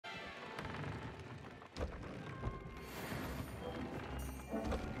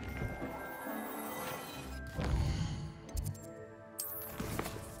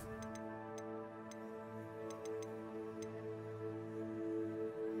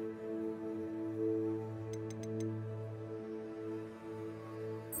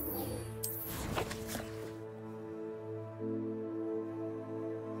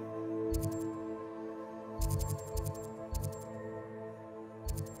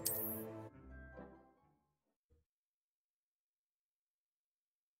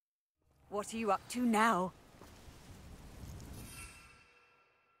What are you up to now?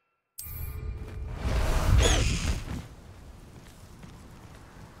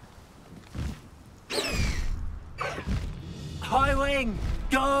 High wing,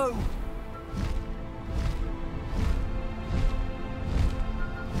 go!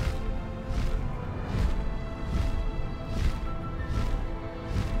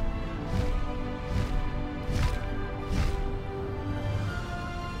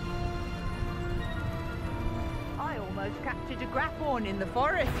 I almost captured a grapphorn in the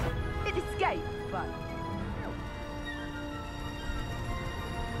forest. It escaped, but...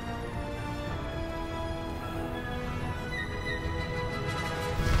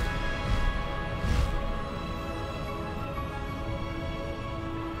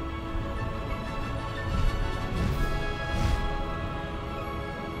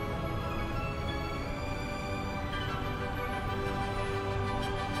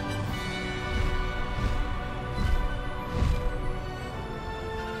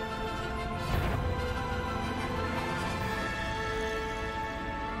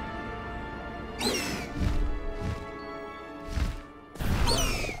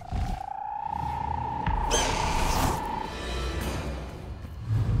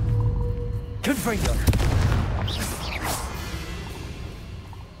 Confringo.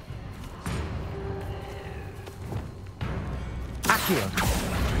 Accio.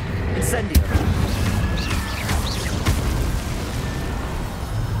 Incendio.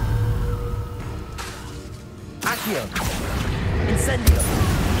 Accio. Incendio.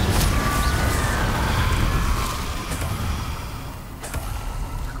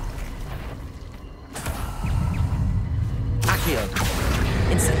 Accio.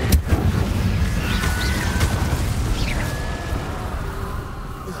 Incendio.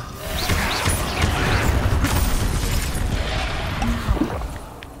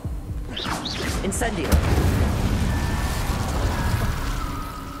 Incendio.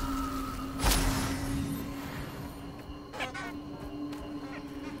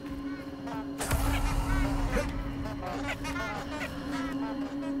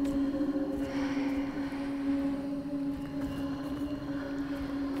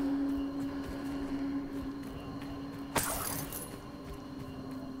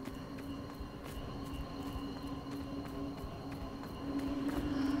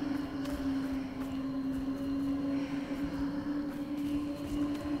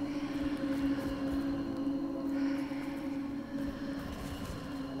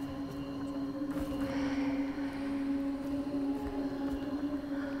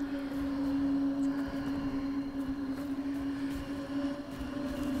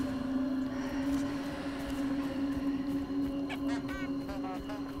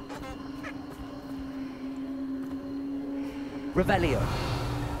 Revelio.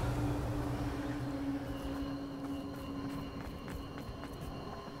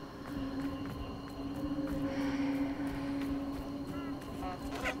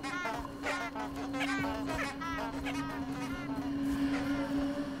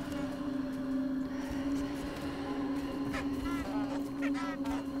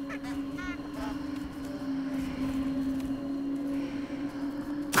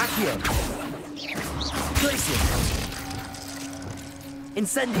 Accio. Glacius.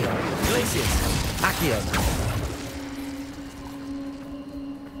 Incendio. Glacius. Accio.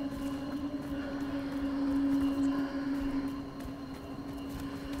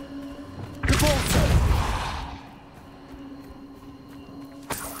 Cabalso.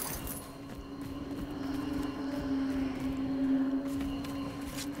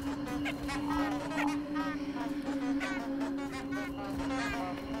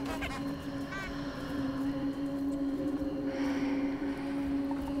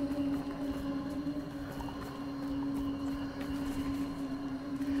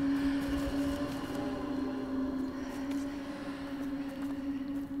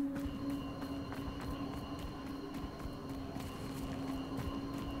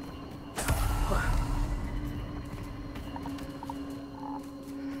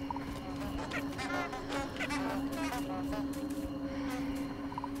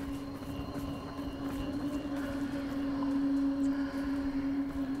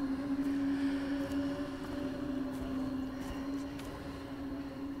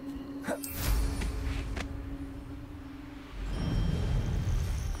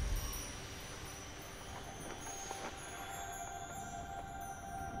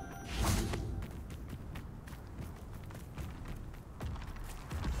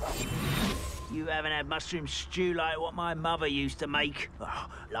 You haven't had mushroom stew like what my mother used to make. Oh,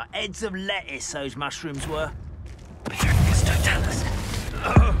 like heads of lettuce, those mushrooms were. Mr. Totalus.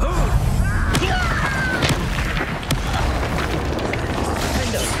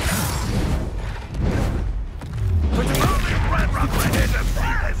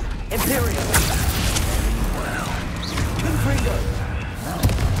 Imperial. Confringo.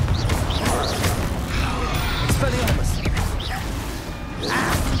 Expelliarmus.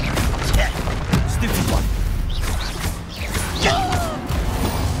 Stupid one.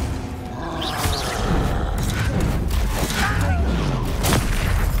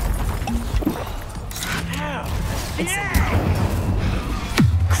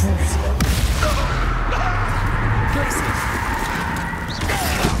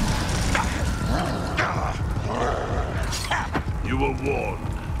 You were warned,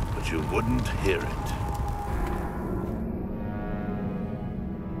 but you wouldn't hear it.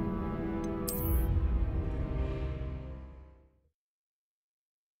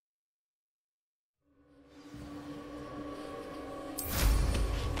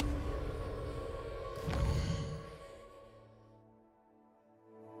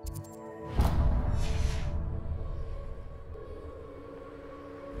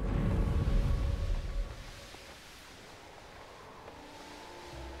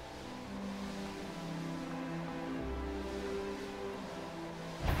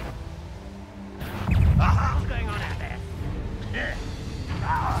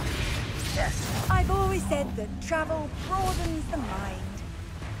 I've always said that travel broadens the mind.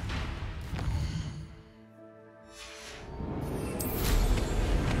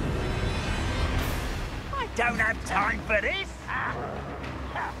 I don't have time for this.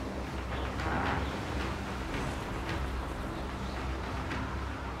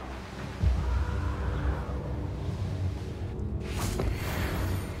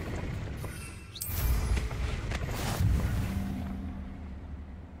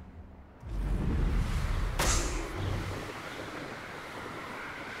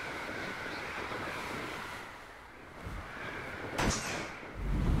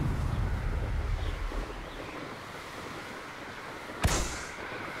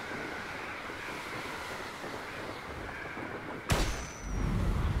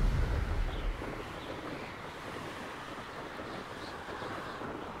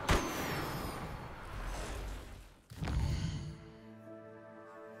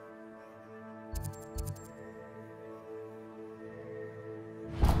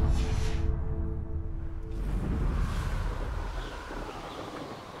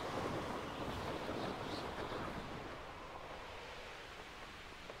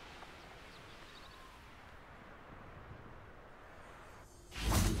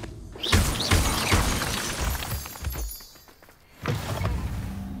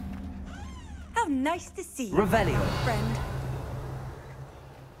 How nice to see you, Revelio. friend.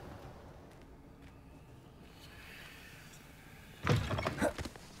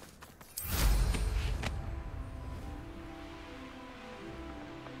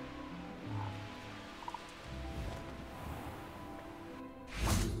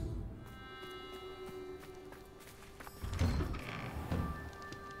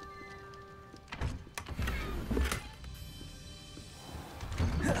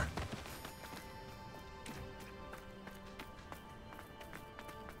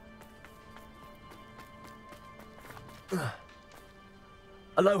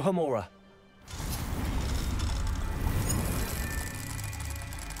 Aloha Mora.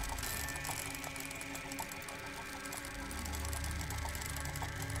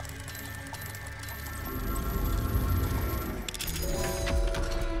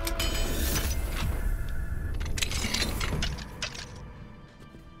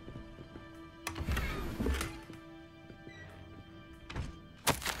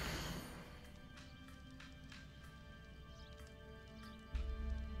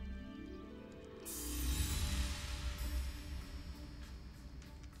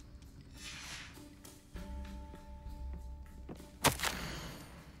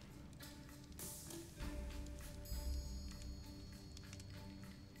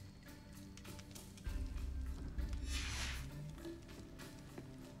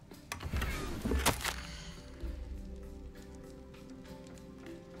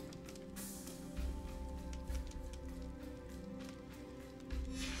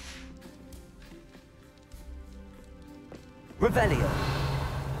 Revelio.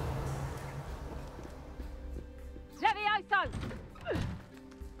 Levioso!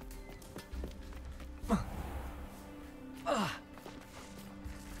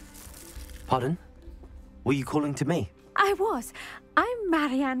 Pardon? Were you calling to me? I was. I'm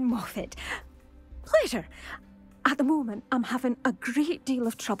Marianne Moffat. Pleasure. At the moment, I'm having a great deal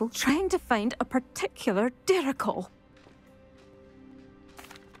of trouble trying to find a particular Derrickle.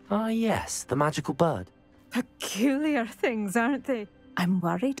 Ah, yes, the magical bird. Peculiar things, aren't they? I'm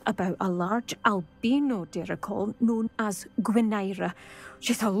worried about a large albino dirical known as Gwynaira.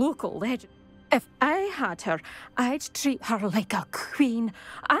 She's a local legend. If I had her, I'd treat her like a queen,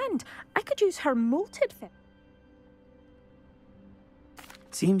 and I could use her molted feathers.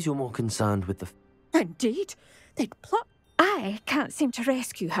 Seems you're more concerned with the... Indeed, they'd plot. I can't seem to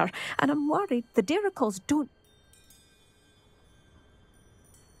rescue her, and I'm worried the diricals don't.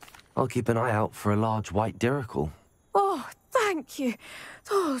 I'll keep an eye out for a large white dirical. Oh, thank you.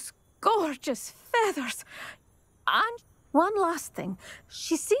 Those gorgeous feathers. And one last thing.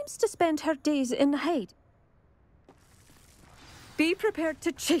 She seems to spend her days in hide. Be prepared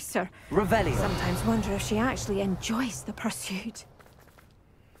to chase her. Revelio. Sometimes wonder if she actually enjoys the pursuit.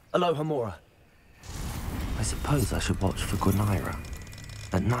 Aloha Mora. I suppose I should watch for Gwynaira.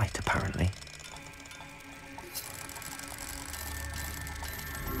 At night, apparently.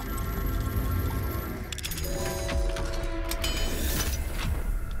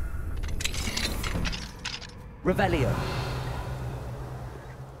 Revelio.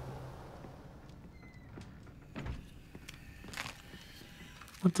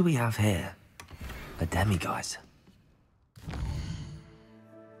 What do we have here? A demiguise.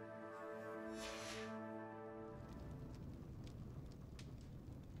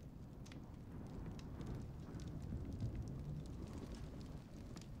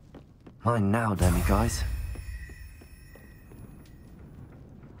 Mine now, demiguise.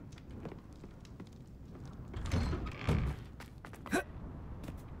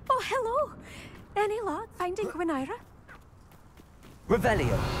 Oh, hello. Any luck finding Gwynaira?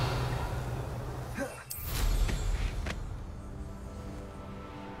 Revelio.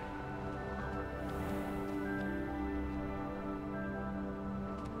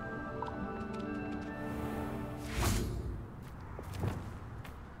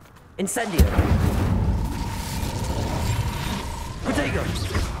 Incendio. Protego.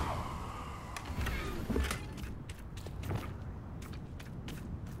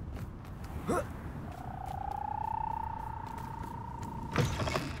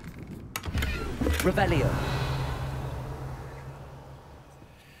 Revelio.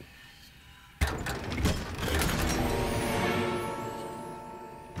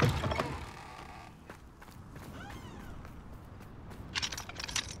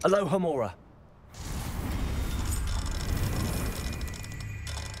 Aloha Mora.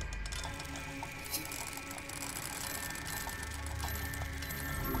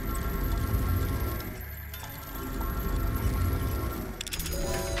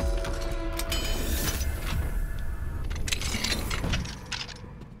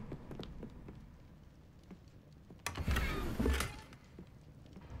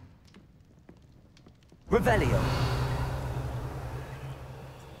 Revelio.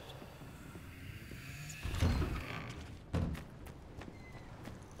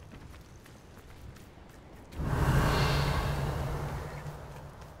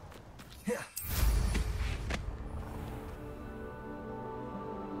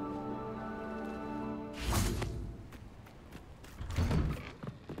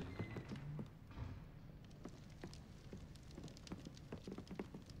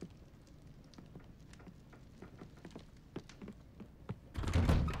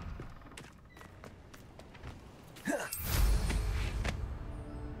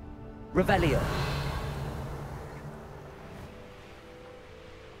 Revelio.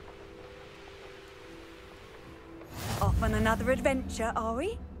 Off on another adventure, are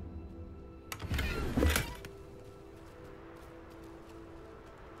we?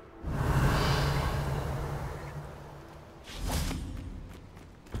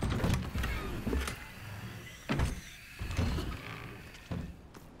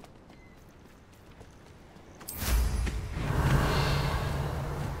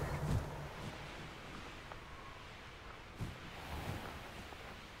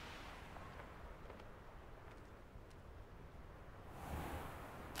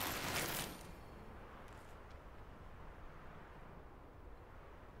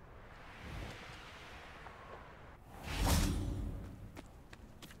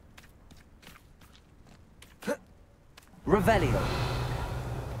 Revelio.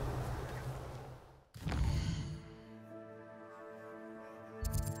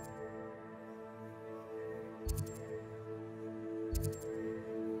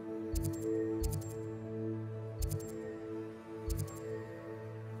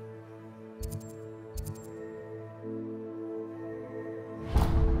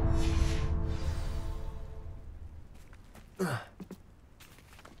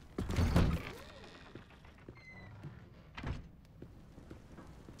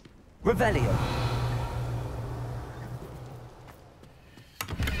 Revelio.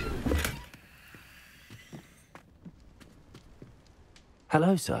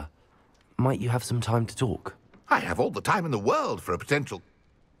 Hello, sir. Might you have some time to talk? I have all the time in the world for a potential...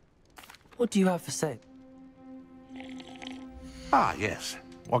 What do you have for sale? Ah, yes.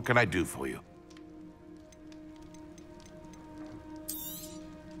 What can I do for you?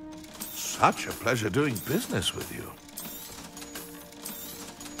 Such a pleasure doing business with you.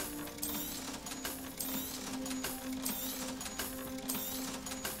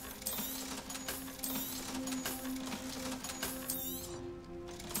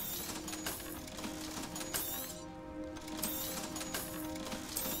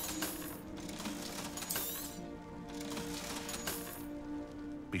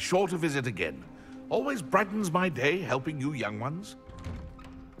 Be sure to visit again. Always brightens my day helping you young ones.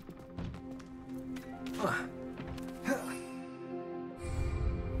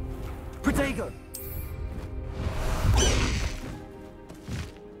 Protego!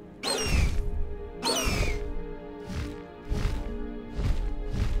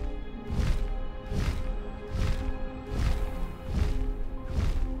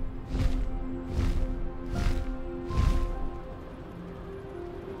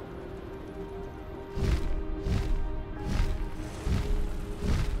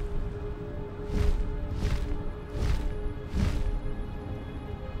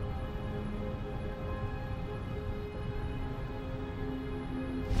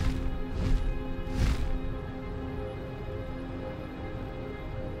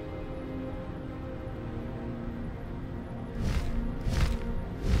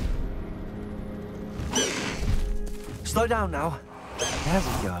 Slow down now. There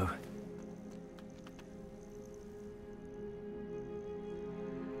we go.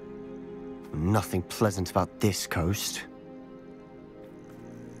 Nothing pleasant about this coast.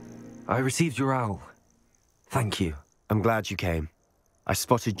 I received your owl. Thank you. I'm glad you came. I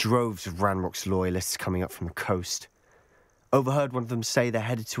spotted droves of Ranrock's loyalists coming up from the coast. Overheard one of them say they're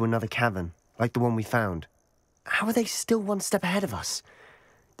headed to another cavern, like the one we found. How are they still one step ahead of us?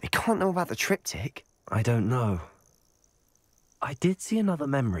 They can't know about the triptych. I don't know. I did see another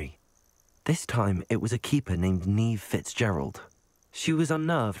memory. This time, it was a keeper named Neve Fitzgerald. She was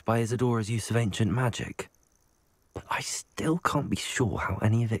unnerved by Isadora's use of ancient magic. But I still can't be sure how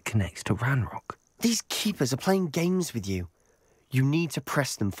any of it connects to Ranrock. These keepers are playing games with you. You need to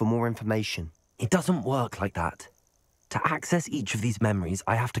press them for more information. It doesn't work like that. To access each of these memories,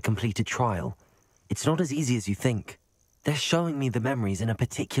 I have to complete a trial. It's not as easy as you think. They're showing me the memories in a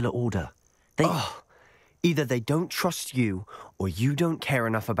particular order. Either they don't trust you, or you don't care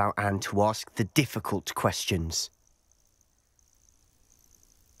enough about Anne to ask the difficult questions.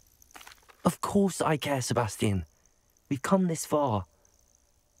 Of course I care, Sebastian. We've come this far.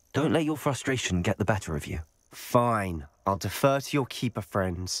 Don't let your frustration get the better of you. Fine. I'll defer to your keeper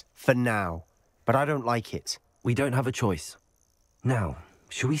friends, for now. But I don't like it. We don't have a choice. Now,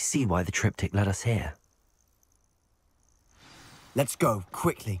 shall we see why the triptych led us here? Let's go,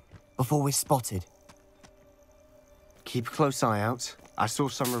 quickly, before we're spotted. Keep a close eye out. I saw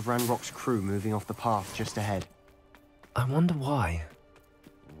some of Ranrock's crew moving off the path just ahead. I wonder why.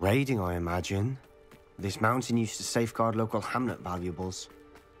 Raiding, I imagine. This mountain used to safeguard local hamlet valuables.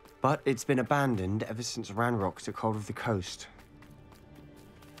 But it's been abandoned ever since Ranrock took hold of the coast.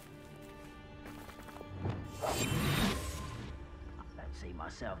 I don't see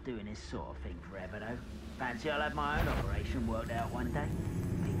myself doing this sort of thing forever, though. Fancy I'll have my own operation worked out one day.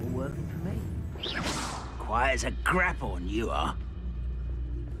 People working for me. Quiet as a grapphorn, you are.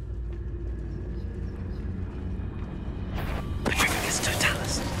 Patricus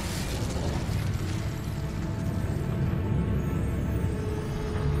Totalis.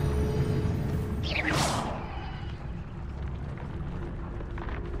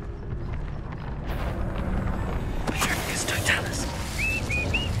 Patricus Totalis.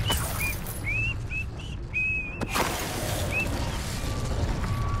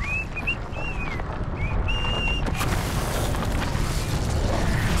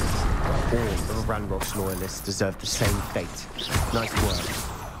 Ranrock's loyalists deserve the same fate. Nice work.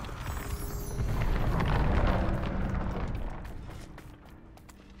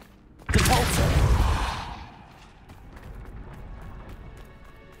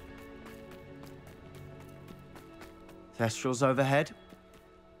 Thestrals overhead.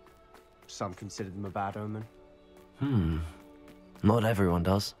 Some consider them a bad omen. Not everyone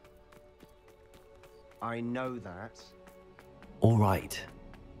does. I know that. All right.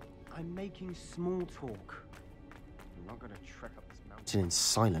 I'm making small talk. I'm not going to trek up this mountain in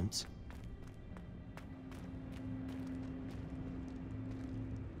silence.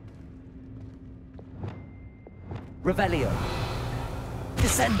 Revelio.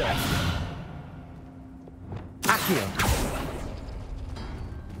 Descendo. Accio.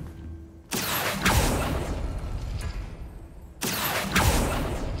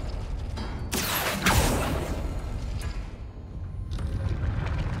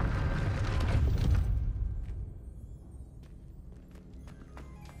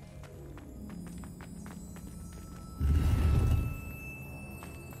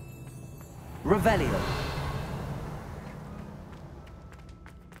 Revelio.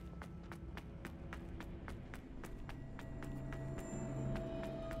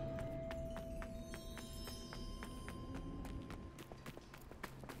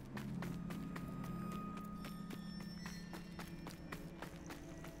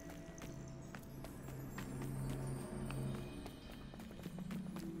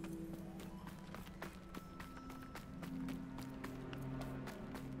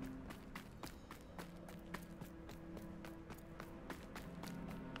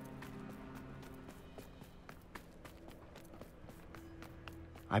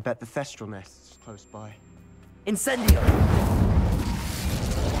 I bet the Thestral nest's close by. Incendio.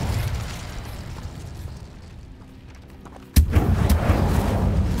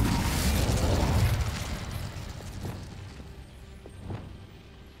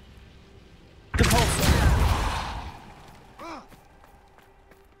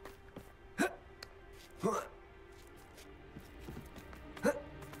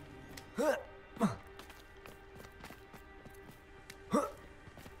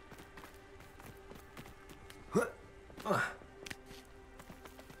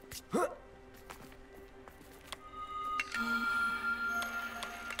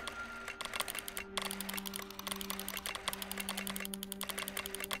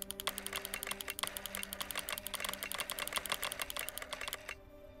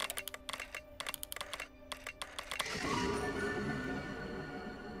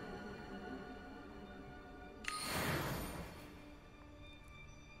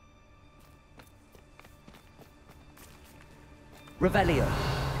 Revelio.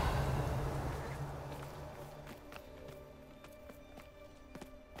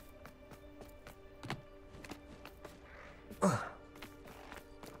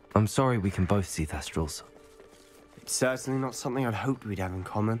 I'm sorry we can both see Thestrals. It's certainly not something I'd hoped we'd have in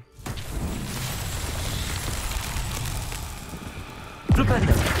common.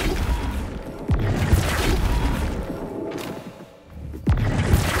 Flipendo.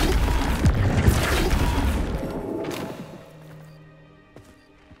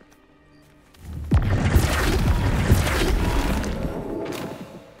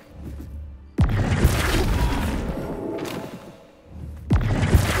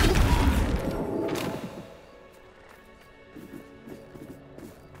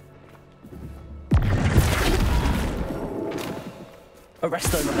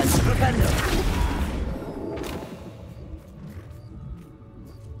 Arresto Momento Flipendo.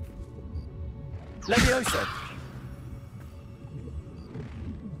 Levioso.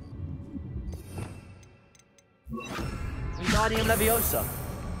 Wingardium Leviosa.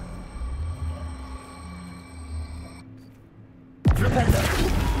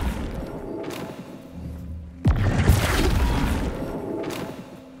 Flipendo.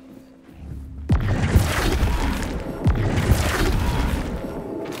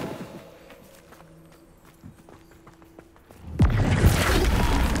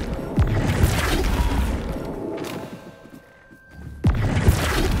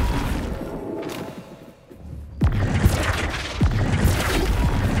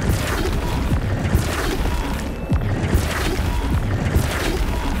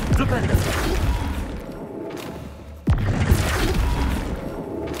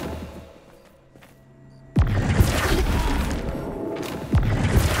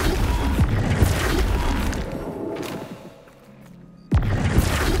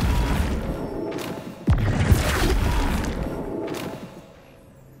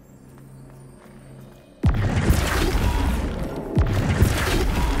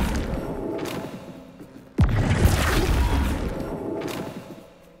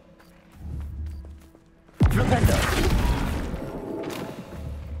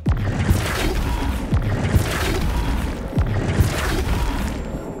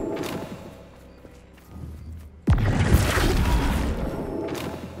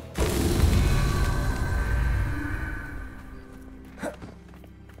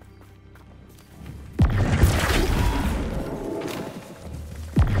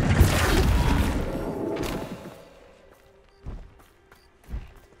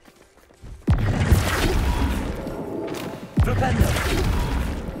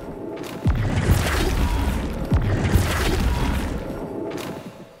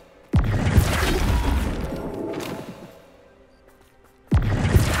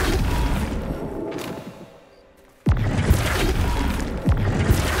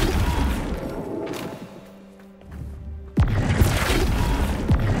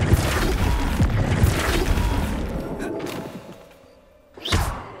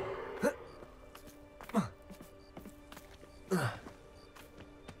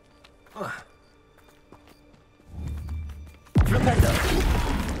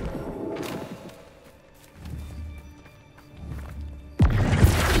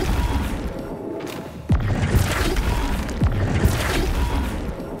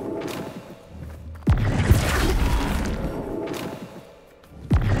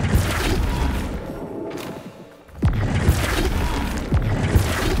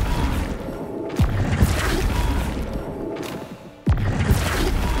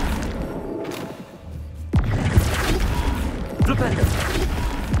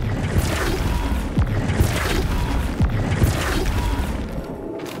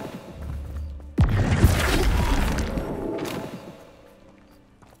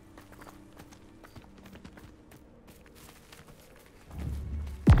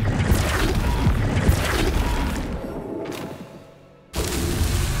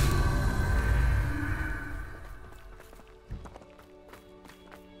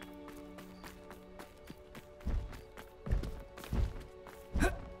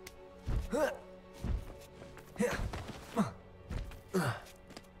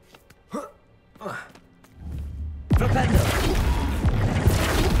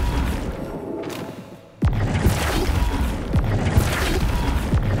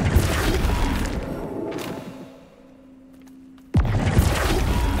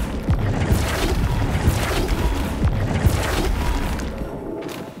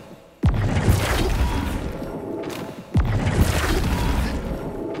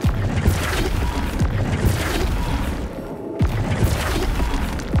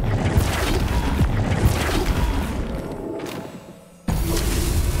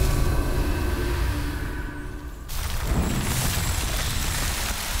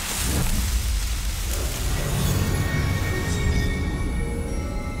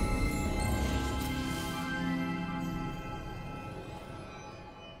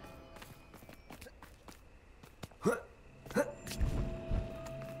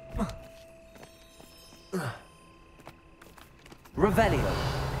 Revelio.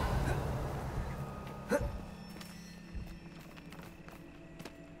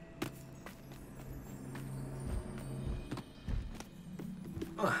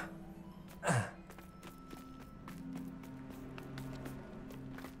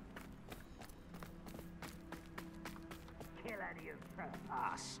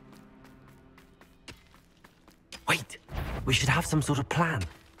 Wait, we should have some sort of plan.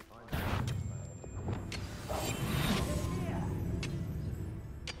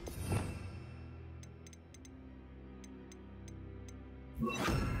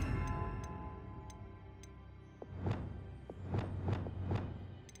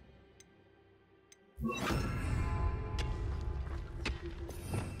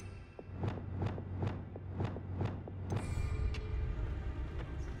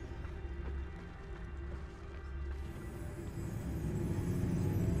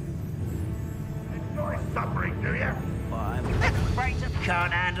 Suffering, do you? Why, I'm afraid I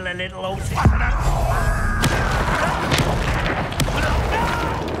can't handle a little old...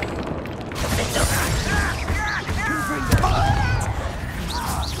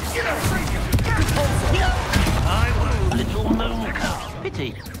 I want a little moon calf.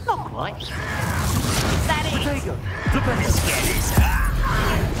 Pity, not quite. That is... Potato. Let's get this.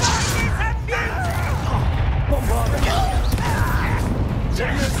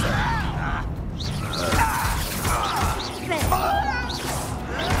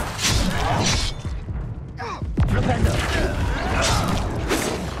 Flipendo.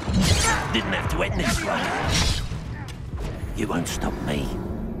 Didn't have to end this way. You won't stop me.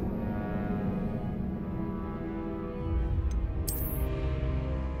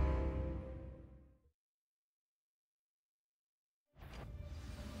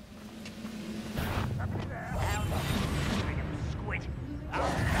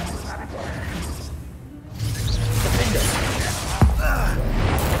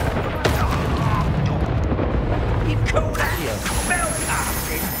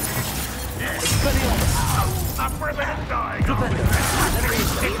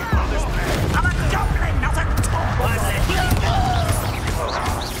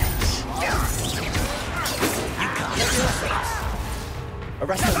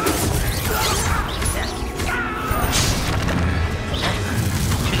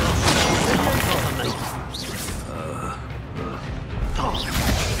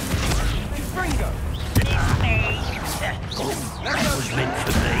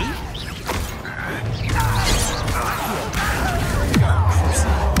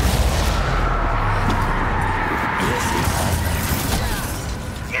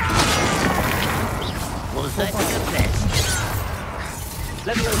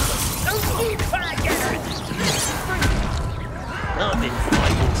 I've been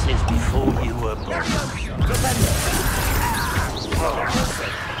fighting since before you were born.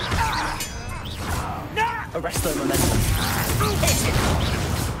 Arresto momentum.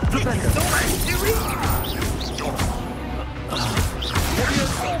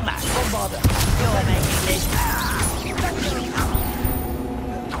 Bombarder. You're making this.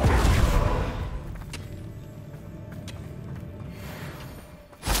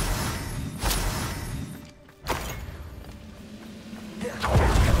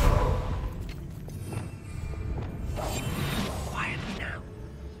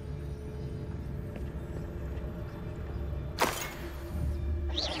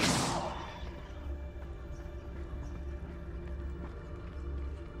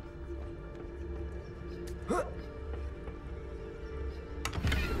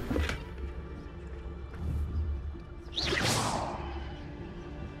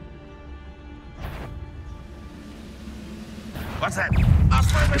 What's that?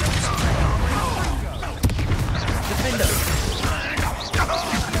 Defender.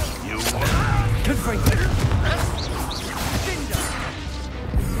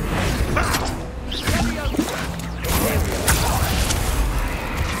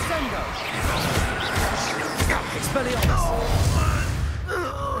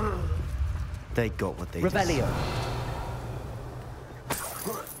 They got what they Revelio.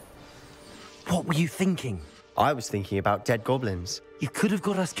 What were you thinking? I was thinking about dead goblins. You could have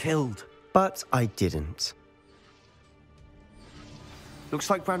got us killed. But I didn't. Looks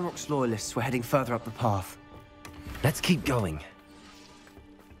like Ranrock's loyalists were heading further up the path. Let's keep going.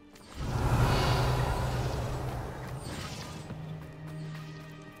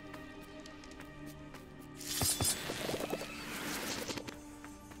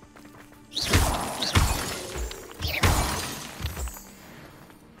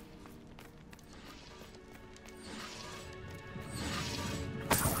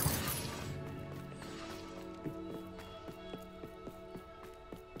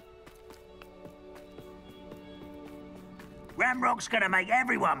 Ramrock's gonna make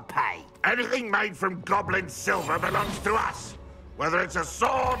everyone pay. Anything made from goblin silver belongs to us. Whether it's a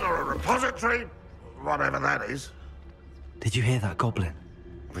sword or a repository, whatever that is. Did you hear that, Goblin?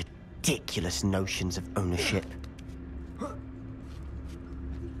 Ridiculous notions of ownership.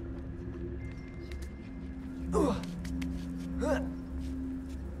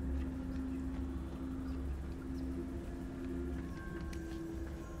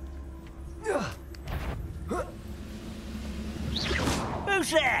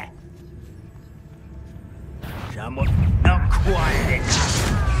 Who's there? Someone not quiet enough.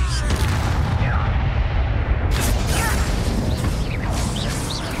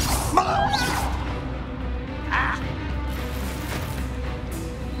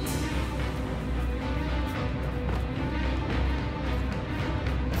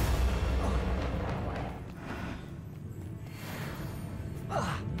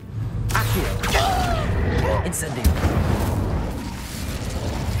 Incendio.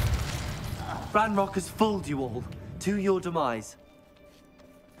 Ranrock has fooled you all, to your demise.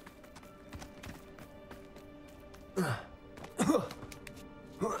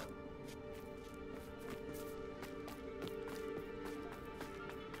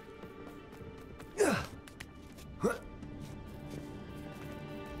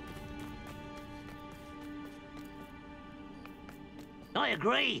 I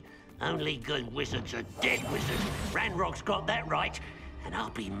agree. Only good wizards are dead wizards. Ranrock's got that right, and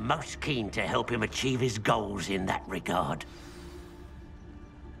I'll be most keen to help him achieve his goals in that regard.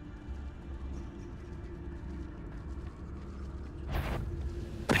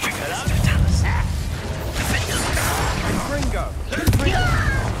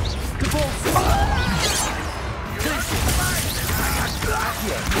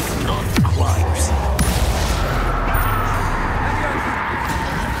 Not quite.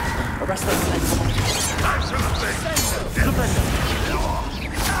 Arrest those men.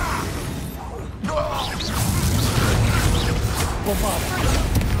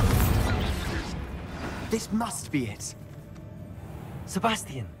 This must be it.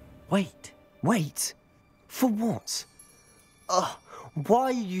 Sebastian, wait. Wait? For what? Why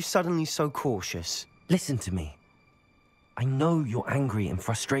are you suddenly so cautious? Listen to me. I know you're angry and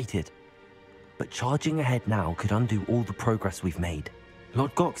frustrated, but charging ahead now could undo all the progress we've made.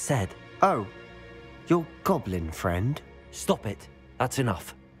 Lord Gok said... Oh, your goblin friend? Stop it. That's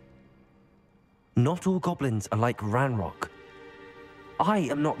enough. Not all goblins are like Ranrock. I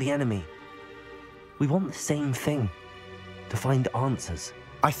am not the enemy. We want the same thing. To find answers.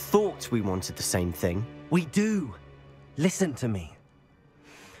 I thought we wanted the same thing. We do. Listen to me.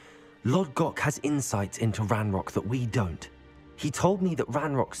 Lord Gok has insights into Ranrock that we don't. He told me that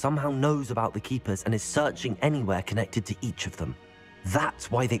Ranrock somehow knows about the Keepers and is searching anywhere connected to each of them. That's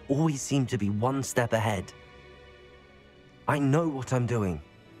why they always seem to be one step ahead. I know what I'm doing.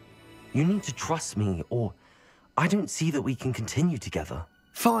 You need to trust me, or I don't see that we can continue together.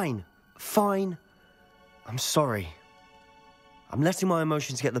 Fine. Fine. I'm sorry. I'm letting my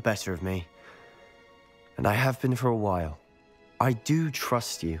emotions get the better of me. And I have been for a while. I do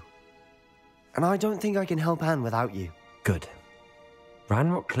trust you. And I don't think I can help Anne without you. Good.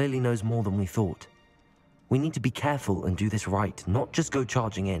 Ranrock clearly knows more than we thought. We need to be careful and do this right, not just go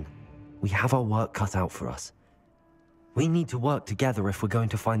charging in. We have our work cut out for us. We need to work together if we're going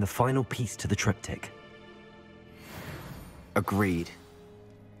to find the final piece to the triptych. Agreed.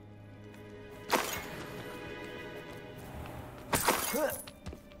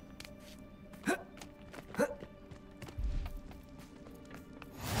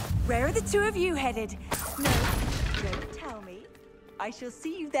 Where are the two of you headed? No, don't tell me. I shall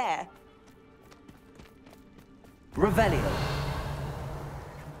see you there. Revelio.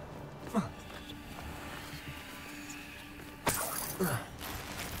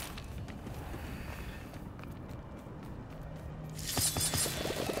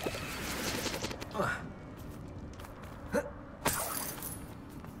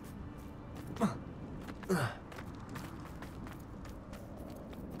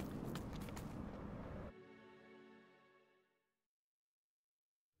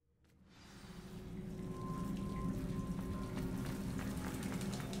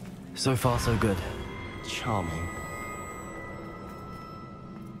 So far, so good. Charming.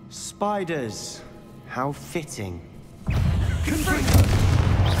 Spiders. How fitting.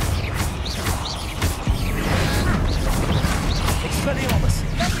 Expelliarmus!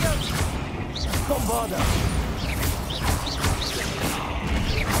 Bombarda!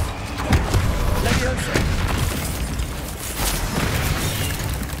 Leviosa!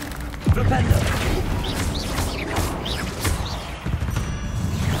 Flipendo!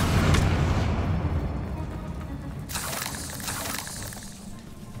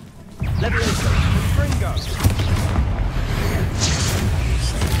 Leviosa! Fringo!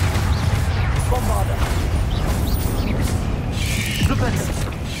 Bombarda! Flipendo!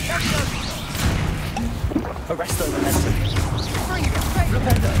 Arresto momentum!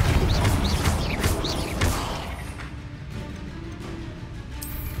 Flipendo!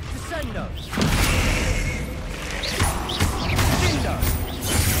 Descendo! Dindo!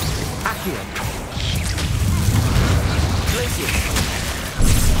 Accio! Glacier!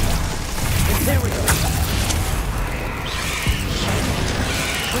 Imperial!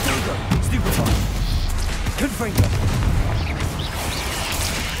 Potato! Stupefy! Confringo!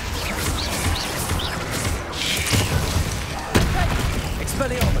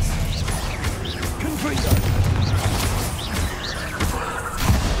 Expelliarmus! Confringo!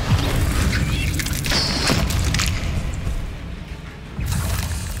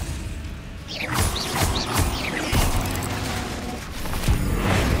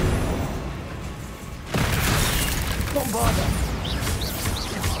 Bombarda!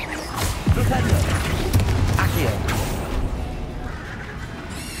 Flipendo! Accio!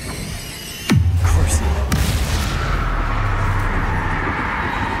 Crucible!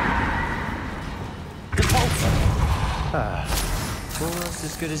 Almost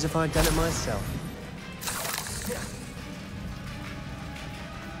as good as if I'd done it myself.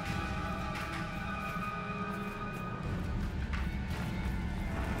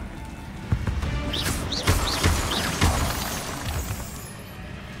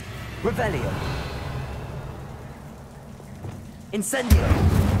 Revelio! Incendio!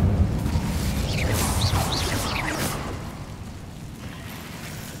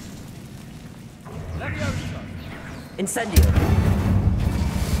 Incendio!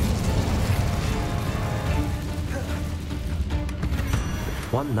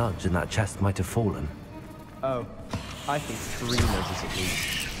 One nudge and that chest might have fallen. Oh, I think 3 nudges at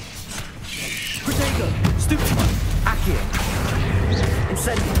least. Protego! Stupefy! Accio!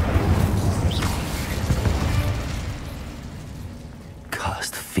 Incendio!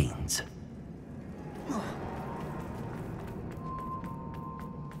 Cursed fiends.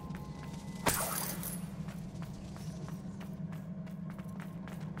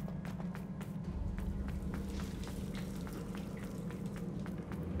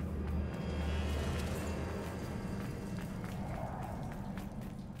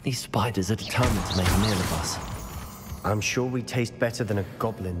 These spiders are determined to make a meal of us. I'm sure we taste better than a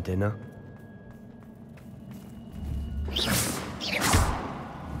goblin dinner.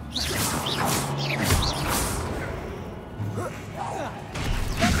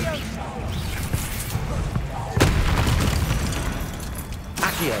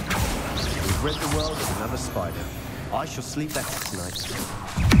 Accio! We've rid the world of another spider. I shall sleep better tonight.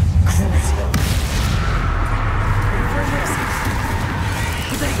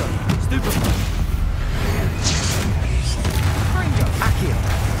 Protego! Stupefy! Fringo! Accio!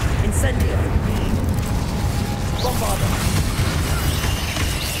 Incendio! Bombarda!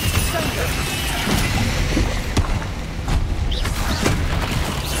 Sender!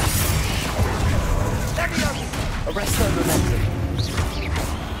 Arresto momentum!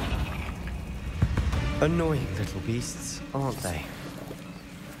 Annoying little beasts, aren't they?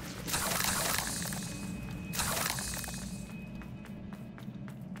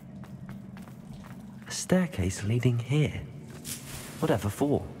 A staircase leading here. Whatever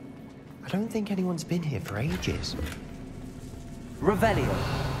for? I don't think anyone's been here for ages. Revelio!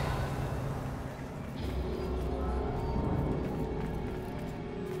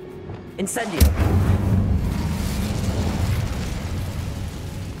 Incendio!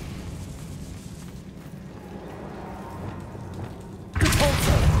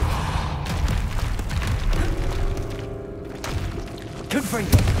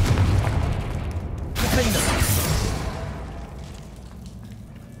 Confringo! Defender!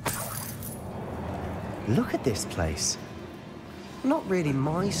 Look at this place. Not really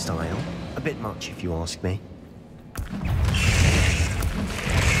my style. A bit much, if you ask me.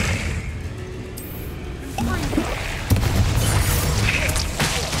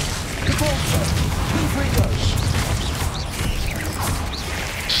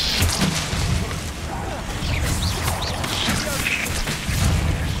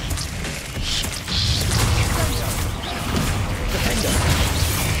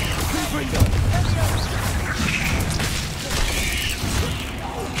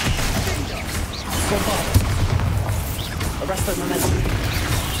 Arresto momentum.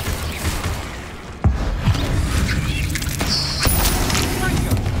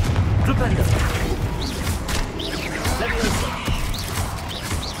 Flipendo. Leviosa.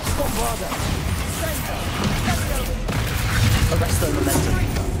 Bombarda. Arresto momentum.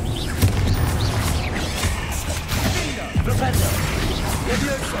 Flipendo.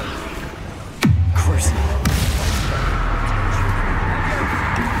 Leviosa. Cruising.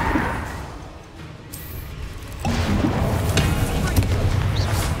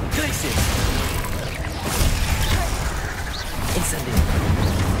 Incendio.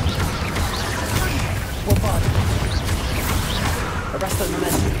 Bombardo. Arresto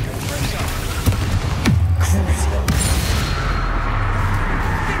momentum. Crucio.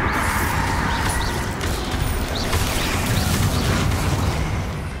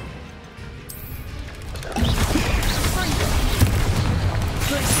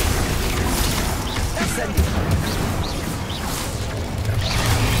 Incendio.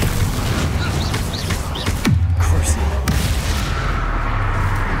 Crucio.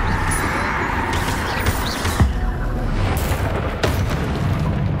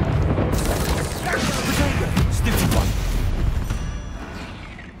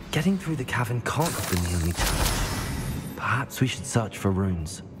 Getting through the cavern can't have been the only challenge. Perhaps we should search for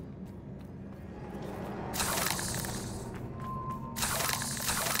runes.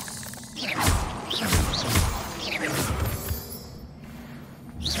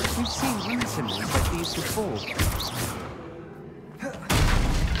 We've seen rune symbols like these before.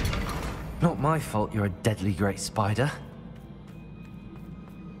 Not my fault you're a deadly great spider.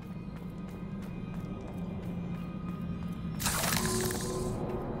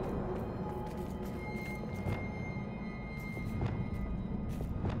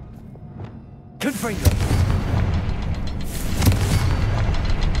 Confringo!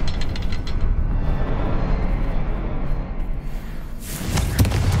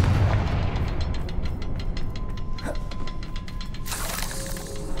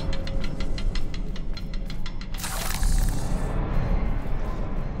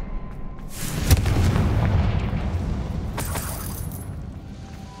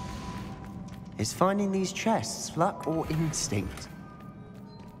 Is finding these chests luck or instinct?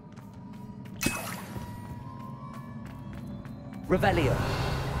 Revelio.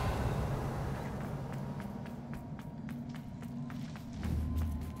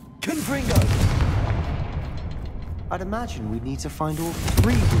 Confringo! I'd imagine we'd need to find all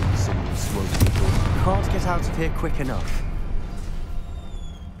 3 rune symbols to open the door. Can't get out of here quick enough.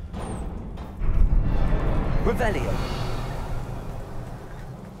 Revelio.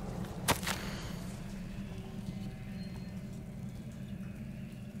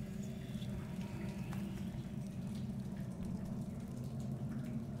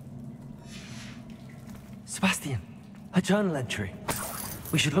 Sebastian, a journal entry.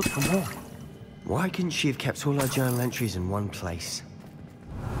 We should look for more. Why couldn't she have kept all her journal entries in one place?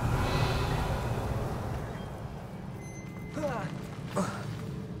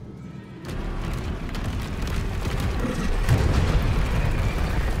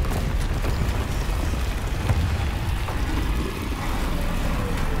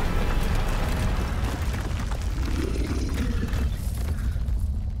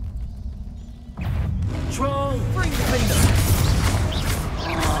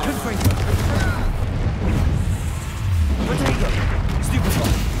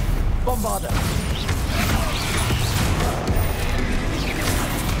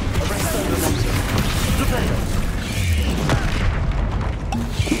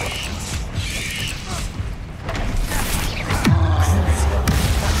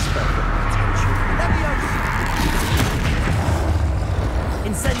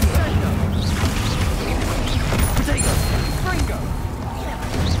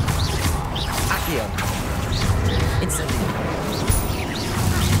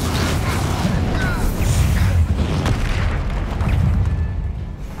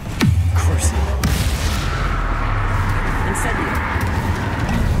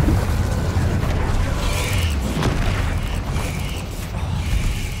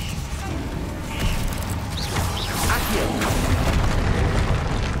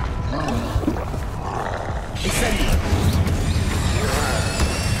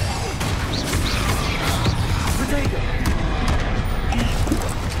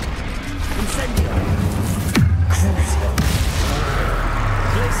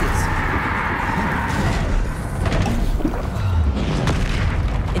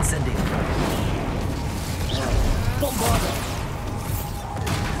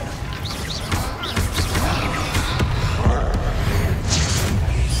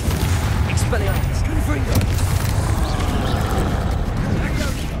 Expelliarmus! Confringo!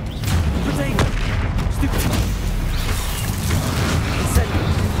 Potato! Stupefy! Incendio!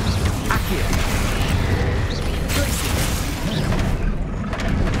 Accio! Glacius!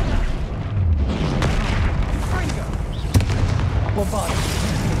 Confringo! Bombardo!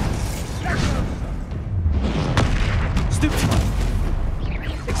 Stupefy!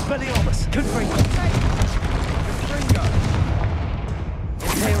 Expelliarmus! Confringo! Confringo!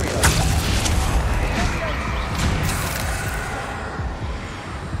 Imperio!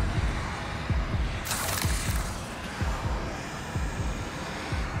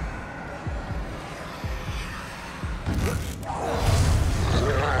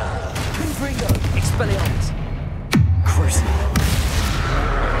 Confringo! Expelliarmus! Crucible!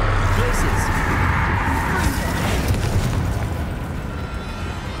 Glacius!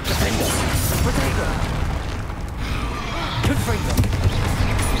 Defender! Protego! Confringo!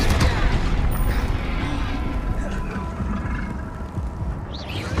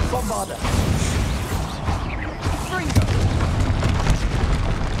 Bombarda! Fringo!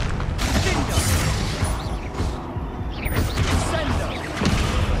 Dingo! Sendo!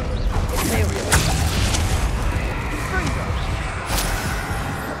 Imperial! Fringo!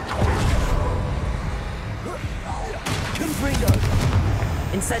 Confringo!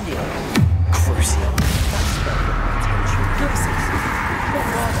 Incendio! Crucio! That's better attention. Glacius!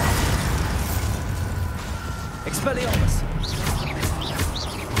 Bombarda! Expelliarmus!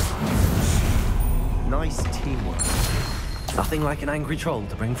 Nice teamwork. Nothing like an angry troll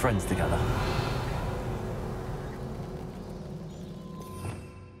to bring friends together.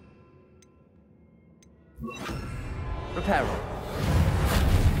 Reparo.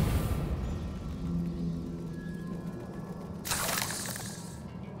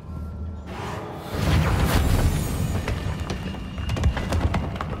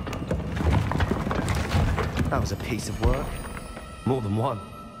 That was a piece of work. More than one.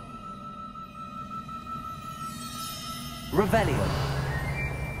 Revelio.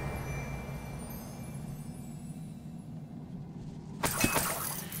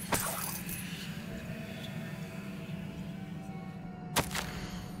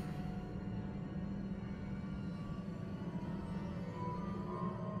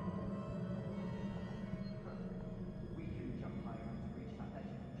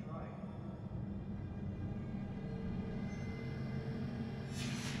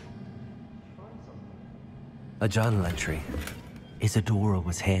 A journal entry. Isadora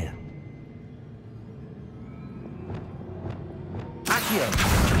was here. Accio!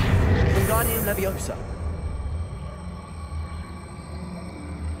 Wingardium Leviosa.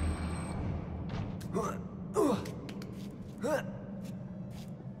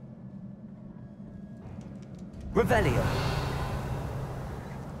 Revelio.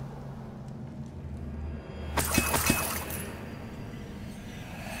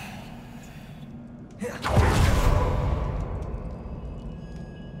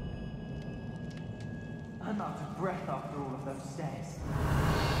 I'm out of breath after all of those stairs.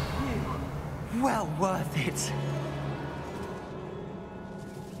 Well worth it.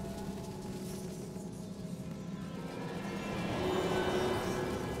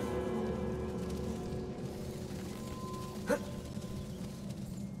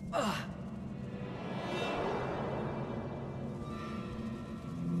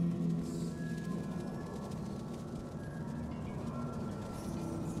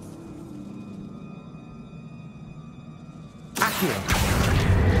 Accio.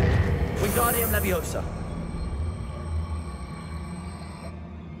 Wingardium Leviosa.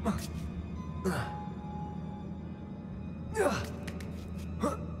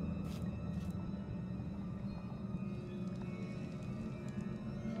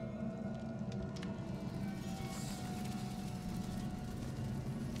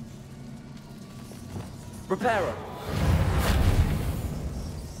 Reparo.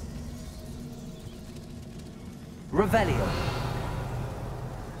 Revelio.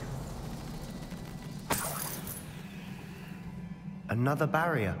 Another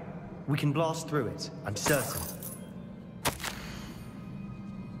barrier. We can blast through it, I'm certain.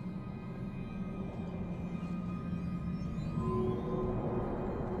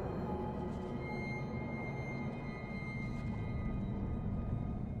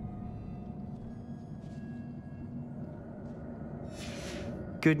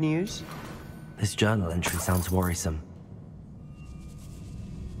 Good news? This journal entry sounds worrisome.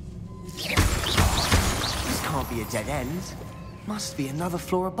 This can't be a dead end. Must be another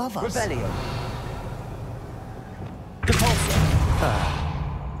floor above us. Revelio. Depulso.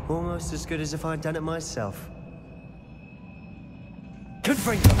 Almost as good as if I'd done it myself.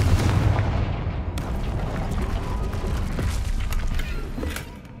 Confringo.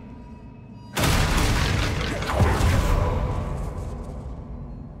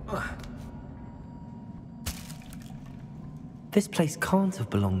 This place can't have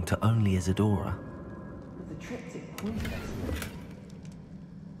belonged to only Isadora. But the triptych points us.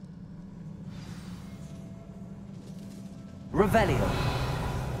 Revelio.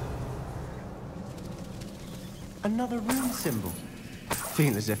 Another rune symbol.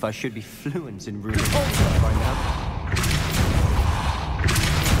 Feel as if I should be fluent in rune by now.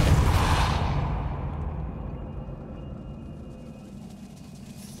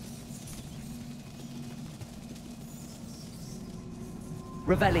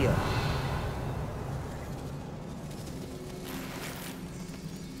 Revelio.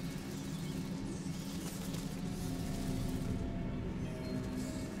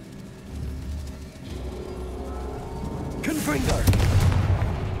 Confringo.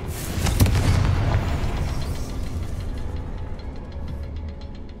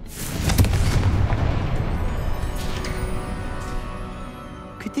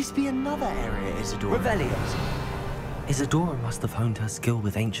 Could this be another area Isadora? Revelio. Isadora must have honed her skill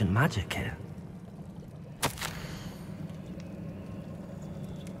with ancient magic here.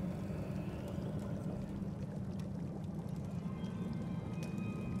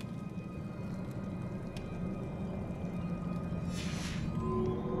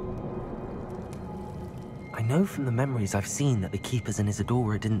 I know from the memories I've seen that the Keepers and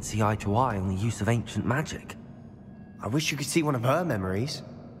Isadora didn't see eye to eye on the use of ancient magic. I wish you could see one of her memories.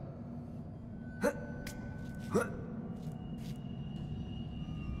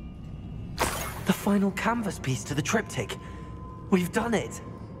 The final canvas piece to the triptych. We've done it!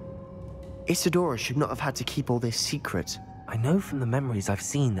 Isadora should not have had to keep all this secret. I know from the memories I've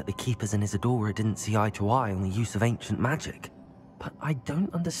seen that the Keepers and Isadora didn't see eye to eye on the use of ancient magic. But I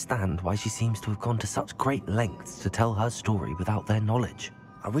don't understand why she seems to have gone to such great lengths to tell her story without their knowledge.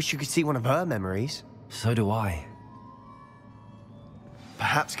 I wish you could see one of her memories. So do I.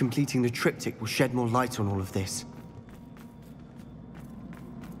 Perhaps completing the triptych will shed more light on all of this.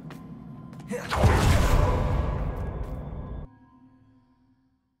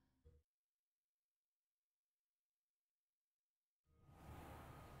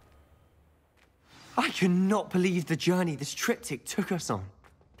 I cannot believe the journey this triptych took us on.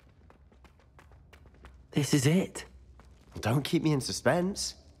 This is it. Don't keep me in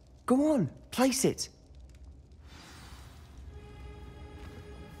suspense. Go on, place it.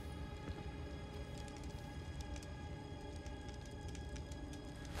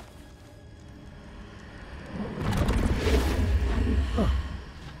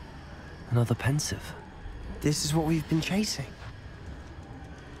 Another pensive. This is what we've been chasing.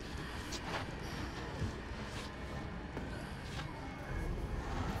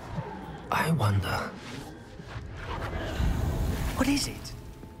 I wonder. What is it?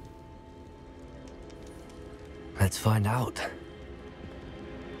 Let's find out.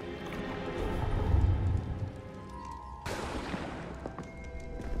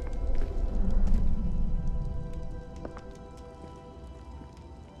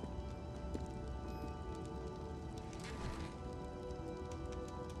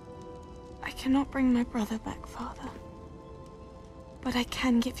 I cannot bring my brother back, Father. But I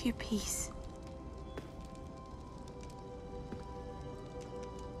can give you peace.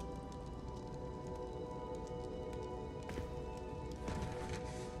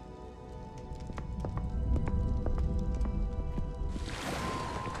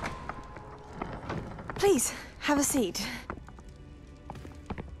 Please, have a seat.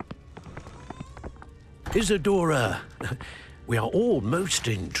 Isadora, we are all most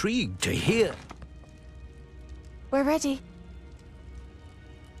intrigued to hear. We're ready.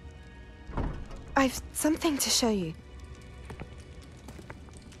 I've something to show you.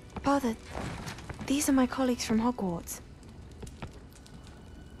 Father, these are my colleagues from Hogwarts.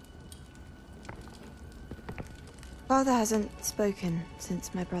 Father hasn't spoken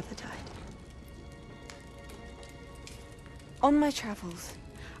since my brother died. On my travels,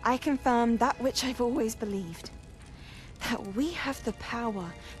 I confirmed that which I've always believed. That we have the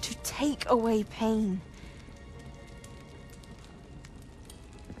power to take away pain.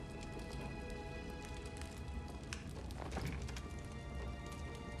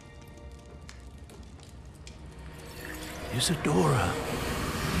 Isadora.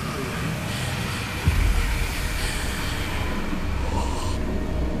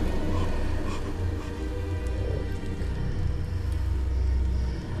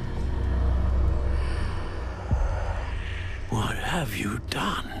 What have you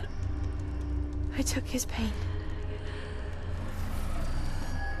done? I took his pain.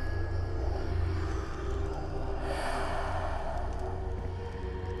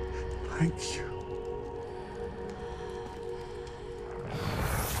 Thank you.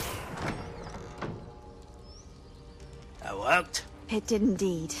 That worked. It did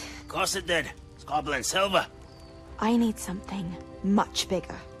indeed. Of course it did. It's goblin silver. I need something much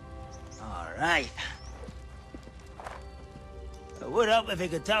bigger. All right. It would help if you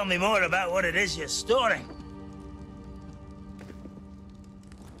could tell me more about what it is you're storing.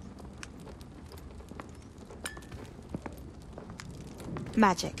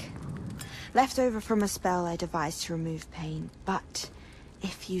 Magic. Left over from a spell I devised to remove pain, but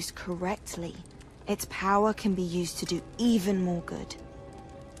if used correctly, its power can be used to do even more good.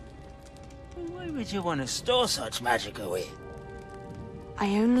 Why would you want to store such magic away? I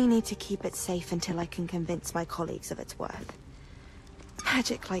only need to keep it safe until I can convince my colleagues of its worth.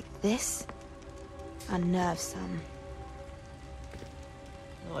 Magic like this unnerves some.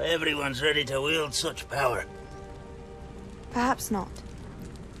 Not everyone's ready to wield such power. Perhaps not.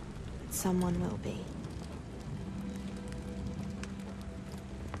 Someone will be.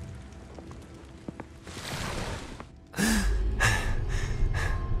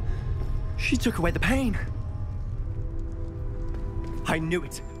 She took away the pain. I knew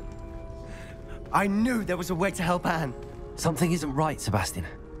it. I knew there was a way to help Anne. Something isn't right, Sebastian.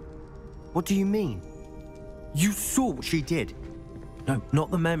 What do you mean? You saw what she did. No, not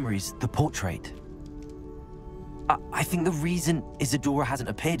the memories, the portrait. I think the reason Isadora hasn't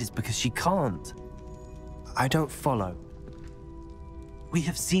appeared is because she can't. I don't follow. We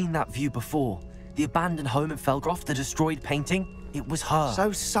have seen that view before. The abandoned home in Felgroth, the destroyed painting, it was her.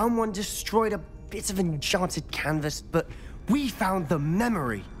 So someone destroyed a bit of enchanted canvas, but we found the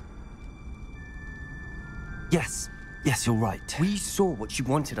memory. Yes, you're right. We saw what she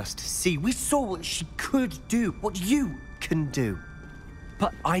wanted us to see. We saw what she could do, what you can do.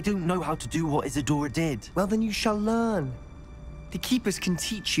 But I don't know how to do what Isadora did. Well, then you shall learn. The Keepers can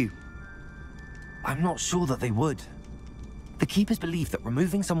teach you. I'm not sure that they would. The Keepers believe that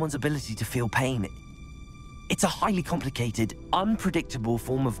removing someone's ability to feel pain, it's a highly complicated, unpredictable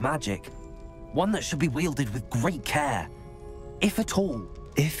form of magic. One that should be wielded with great care. If at all.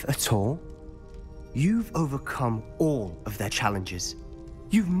 If at all? You've overcome all of their challenges.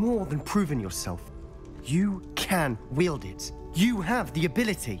 You've more than proven yourself. You can wield it. You have the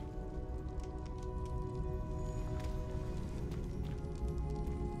ability.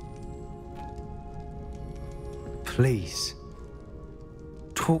 Please,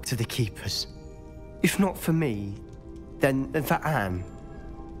 talk to the Keepers. If not for me, then for Anne.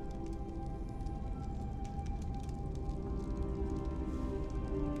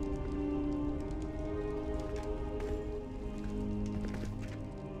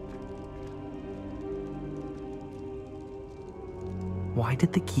 Why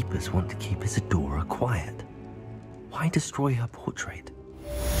did the Keepers want to keep Isadora quiet? Why destroy her portrait?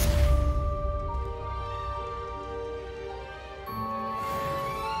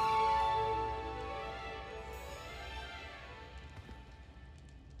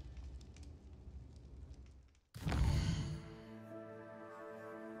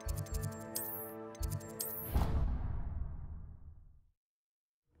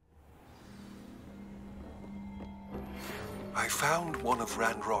 I found one of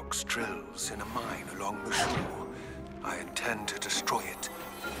Ranrock's drills in a mine along the shore. I intend to destroy it.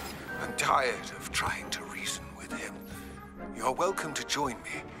 I'm tired of trying to reason with him. You're welcome to join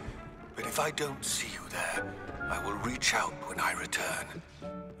me, but if I don't see you there, I will reach out when I return.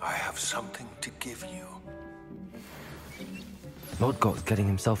 I have something to give you. Lodgok's getting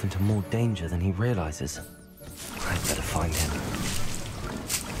himself into more danger than he realizes. I'd better find him.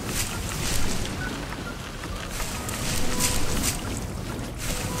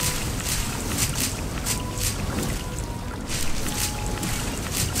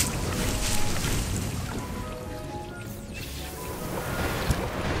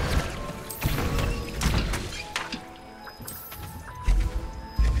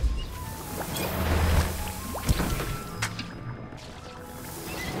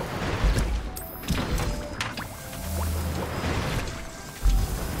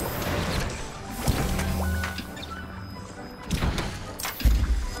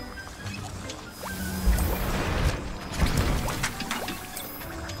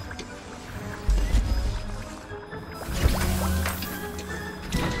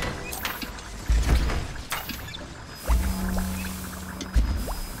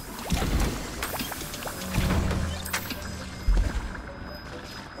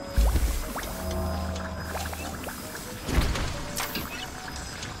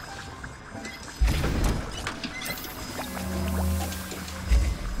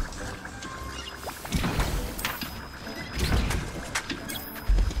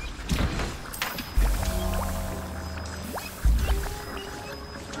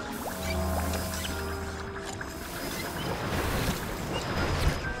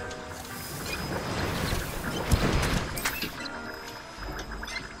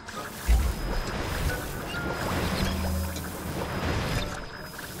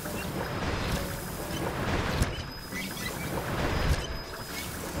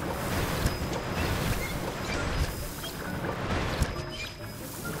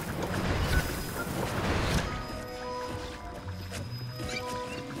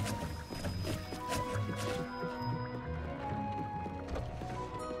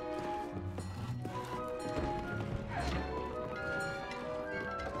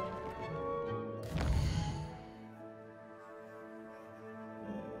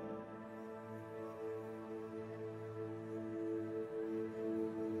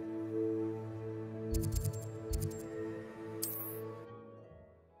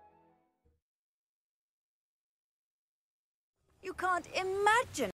 You can't imagine